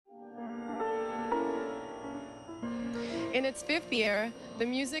In its 5th year, the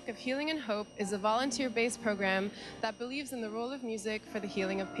Music of Healing and Hope is a volunteer-based program that believes in the role of music for the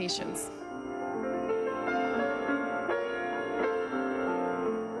healing of patients.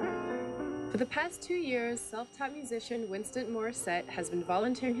 For the past 2 years, self-taught musician Winston Mauricette has been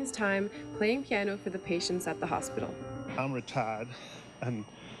volunteering his time playing piano for the patients at the hospital. I'm retired, and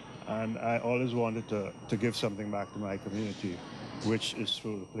I always wanted to give something back to my community, which is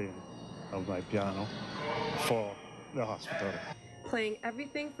through the playing of my piano for the hospital. Playing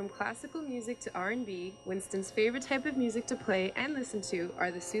everything from classical music to R&B, Winston's favorite type of music to play and listen to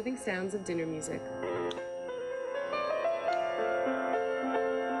are the soothing sounds of dinner music.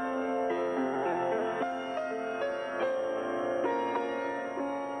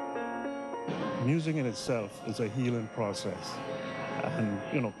 Music in itself is a healing process, and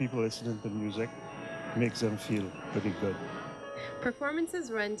people listening to music makes them feel pretty good.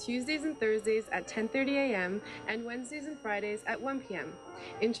 Performances run Tuesdays and Thursdays at 10:30 a.m. and Wednesdays and Fridays at 1 p.m.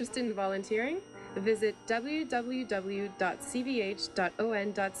 Interested in volunteering? Visit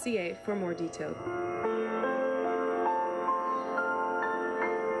www.cvh.on.ca for more details.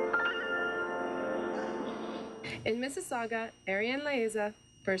 In Mississauga, Ariane Laeza,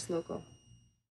 First Local.